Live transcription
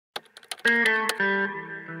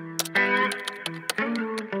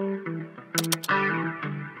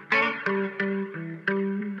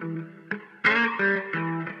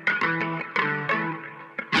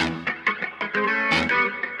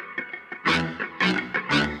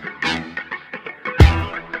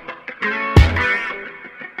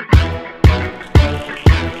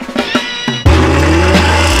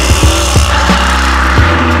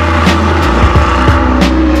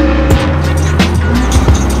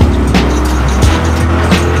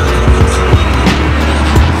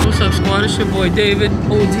boy David,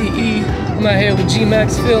 ODE. I'm out here with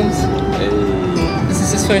G-Max Films. Hey. This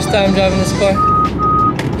is his first time driving this car.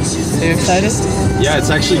 Are you excited? Yeah,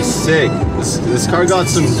 it's actually sick. This car got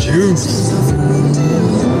some juice.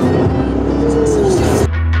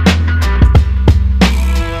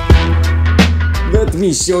 Let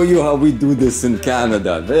me show you how we do this in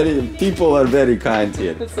Canada. People are very kind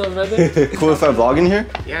here. What's up, brother? Cool if I vlog in here?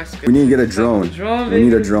 Yes. We need to get a drone. We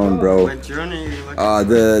need a drone, bro. What drone are you looking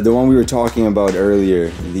for? The one we were talking about earlier.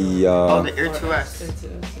 The Oh, the Air 2S.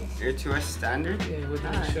 Air 2S standard? Yeah, with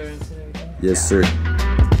the insurance and everything. Yes, sir.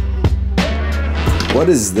 What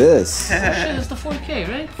is this? Oh shit, it's the 4K,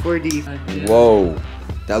 right? 4D. Whoa,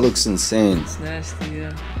 that looks insane. It's nasty,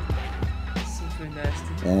 yeah. Super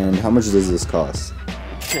nasty. And how much does this cost?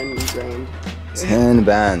 10 grand. 10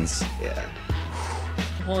 bands. Yeah.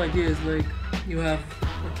 The whole idea is like, you have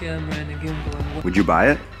a camera and a gimbal and what? Would you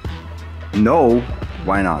buy it? No.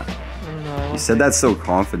 Why not? I don't know. You said that so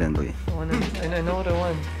confidently. I know what I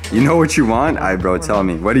want. You know what you want? Alright, bro, tell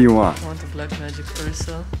me. What do you want? I want the Black Magic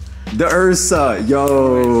Ursa. The Ursa!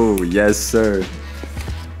 Yo! Yes, sir.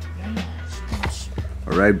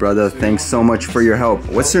 Alright, brother. Thanks so much for your help.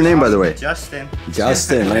 What's your name, by the way? Justin.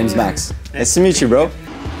 Justin. My name's Max. Nice to meet you, bro.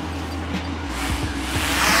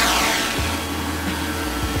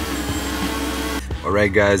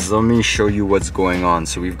 Alright, guys. Let me show you what's going on.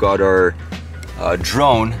 So we've got our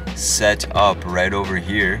drone set up right over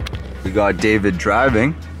here. We got David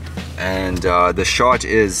driving. And the shot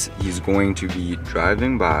is he's going to be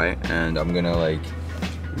driving by and I'm gonna like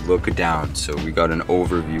look down. So we got an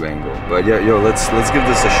overview angle. But yeah, yo, let's give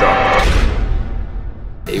this a shot.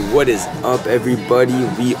 Hey, what is up, everybody?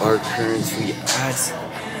 We are currently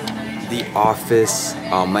at the office.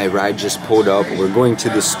 My ride just pulled up. We're going to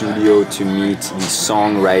the studio to meet the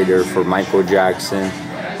songwriter for Michael Jackson.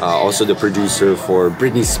 Also the producer for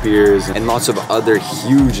Britney Spears and lots of other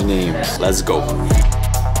huge names. Let's go.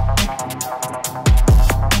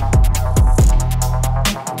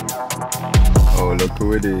 Oh, look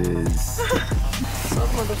who it is. What's up,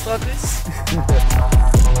 motherfuckers?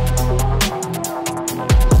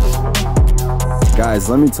 Guys,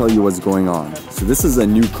 let me tell you what's going on. So this is a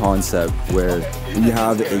new concept where we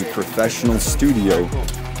have a professional studio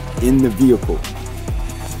in the vehicle.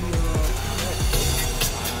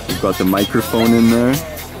 We've got the microphone in there.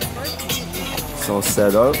 It's all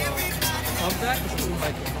set up.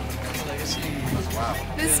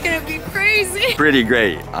 This is gonna be crazy. Pretty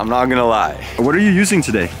great, I'm not gonna lie. What are you using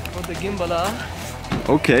today? Want the gimbal?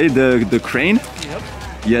 Okay, the crane? Yep.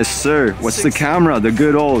 Yes, sir. What's the camera? The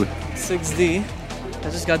good old 6D. I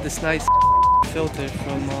just got this nice filter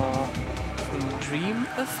from Dream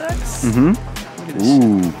Effects. Mm-hmm. Look at this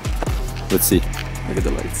Ooh. Let's see. Look at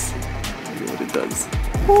the lights. Look at what it does.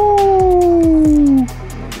 Ooh.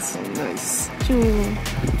 It's so nice.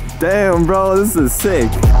 Damn, bro, this is sick.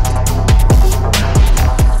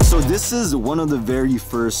 So this is one of the very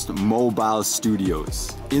first mobile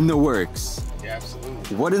studios in the works. Yeah,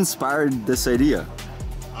 absolutely. What inspired this idea?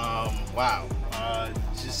 Wow.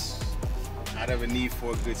 Just out of a need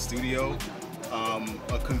for a good studio,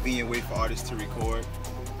 a convenient way for artists to record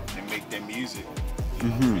and make their music,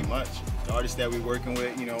 pretty much. The artists that we're working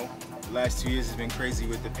with, the last 2 years has been crazy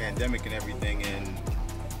with the pandemic and everything, and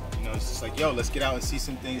it's just like, yo, let's get out and see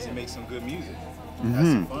some things and make some good music. Have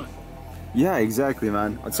some fun. Yeah, exactly,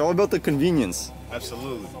 man. It's all about the convenience.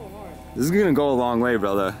 Absolutely. This is gonna go a long way,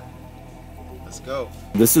 brother. Let's go.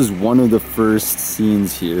 This is one of the first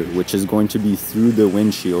scenes here, which is going to be through the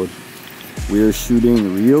windshield. We are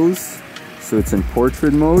shooting reels, so it's in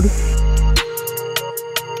portrait mode.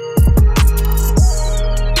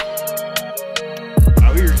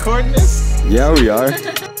 Are we recording this? Yeah, we are.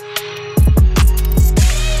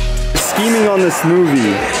 Scheming on this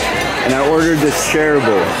movie, and I ordered this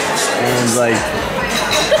shareable, and like,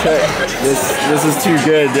 this is too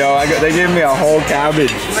good, yo. They gave me a whole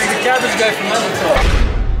cabbage. Like the cabbage guy from Avatar.